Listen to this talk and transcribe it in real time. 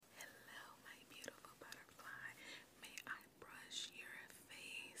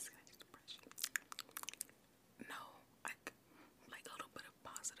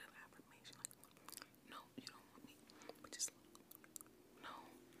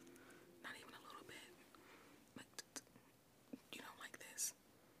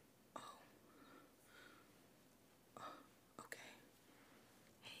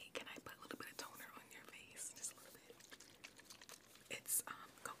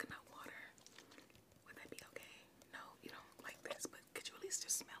least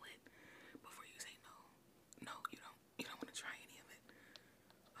just smell it before you say no. No, you don't. You don't want to try any of it.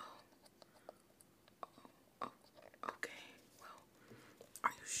 Okay. Well,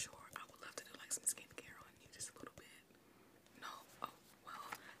 are you sure? I would love to do like some skincare on you, just a little bit. No. Oh,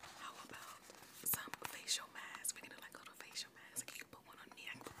 well, how about some facial mask? We can do like a little facial mask. Like you can put one on me,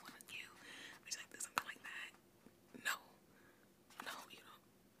 I can put one on you. Would you like to do something like that? No. No, you don't.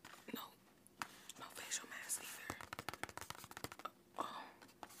 No. No facial mask either.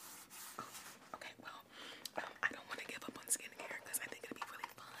 Okay, well, I don't want to give up on skincare because I think it'll be really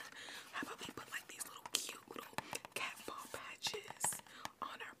fun. How about we put like these little cute little cat paw patches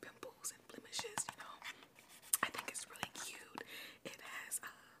on our pimples and blemishes, you know? I think it's really cute. It has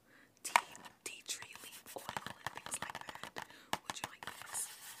tea tree leaf oil and things like that. Would you like this?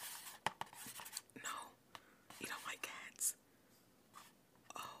 No? You don't like cats?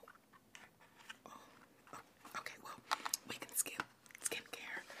 Okay, well, we can skip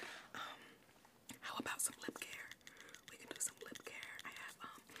skincare. How about some lip care? We can do some lip care. I have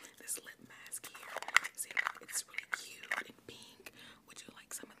this lip mask here. See, it's really cute and pink. Would you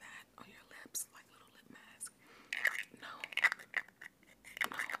like some of that on your lips, like a little lip mask? No,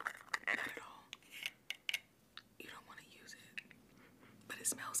 not at all. You don't want to use it, but it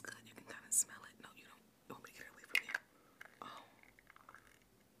smells good. You can kind of smell it. No, you don't. You want me to get it away from you?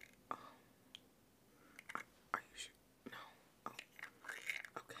 Are you sure? No.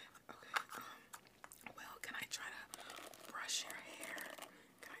 Okay. Well, can I try to brush your hair?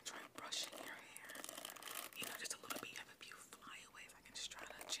 Can I try brushing your hair? You know, just a little bit. You have a few flyaways. I can just try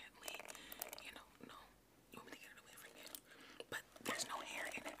to gently, no. You want me to get it away from you? But there's no hair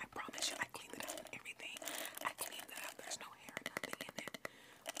in it. I promise you. I cleaned it up and everything. I cleaned it up. There's no hair, nothing in it.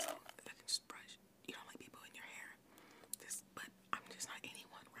 So I can just brush. You don't like people in your hair. But I'm just not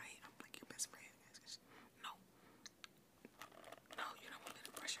anyone, right? I'm like your best friend. No. No, you don't want me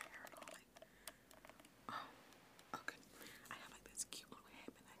to brush your hair at all. Like, okay. I have like this cute little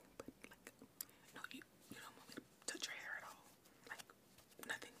headband I can put like. No, you don't want me to touch your hair at all. Like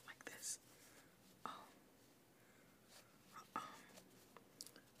nothing like this.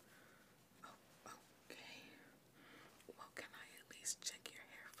 Okay. Well, can I at least check your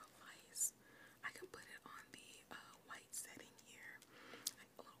hair for lice? I can put it on the white setting here, like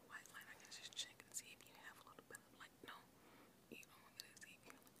a little white line. I can just check and see if you have a little bit of like. No, you don't want me to see if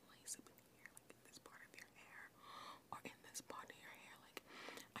you have like lice up in here, like in this part of your hair, or in this part of your hair. Like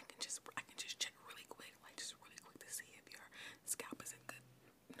I can just check really quick, like just really quick to see if your scalp is in good.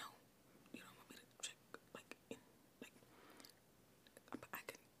 No, you don't want me to check like in like. But I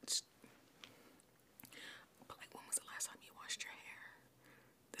can just. But like, when was the last time you washed your hair?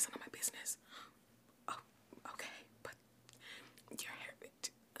 That's none of my business. Oh, okay, but your hair.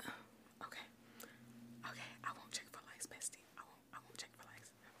 Okay, I won't check for lice, bestie. I won't check for lice.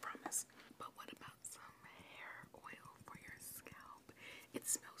 I promise. But what about some hair oil for your scalp? It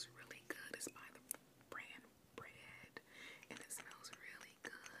smells really good. It's by the brand Bread, and it smells really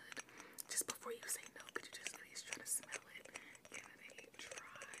good. Just before you say no, could you just at least try to smell it? Give it a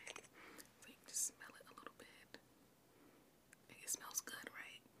try. So you can just smell it a little bit. It smells good,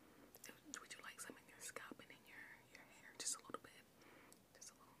 right? Would you like some in your scalp and in your hair? Just a little bit.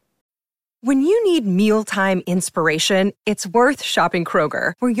 Just a little. When you need mealtime inspiration, it's worth shopping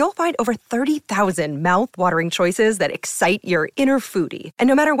Kroger, where you'll find over 30,000 mouth-watering choices that excite your inner foodie. And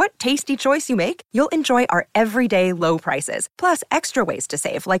no matter what tasty choice you make, you'll enjoy our everyday low prices, plus extra ways to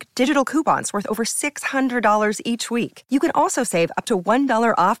save, like digital coupons worth over $600 each week. You can also save up to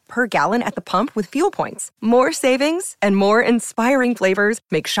 $1 off per gallon at the pump with fuel points. More savings and more inspiring flavors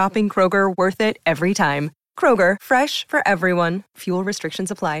make shopping Kroger worth it every time. Kroger, fresh for everyone. Fuel restrictions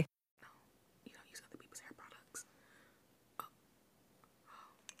apply.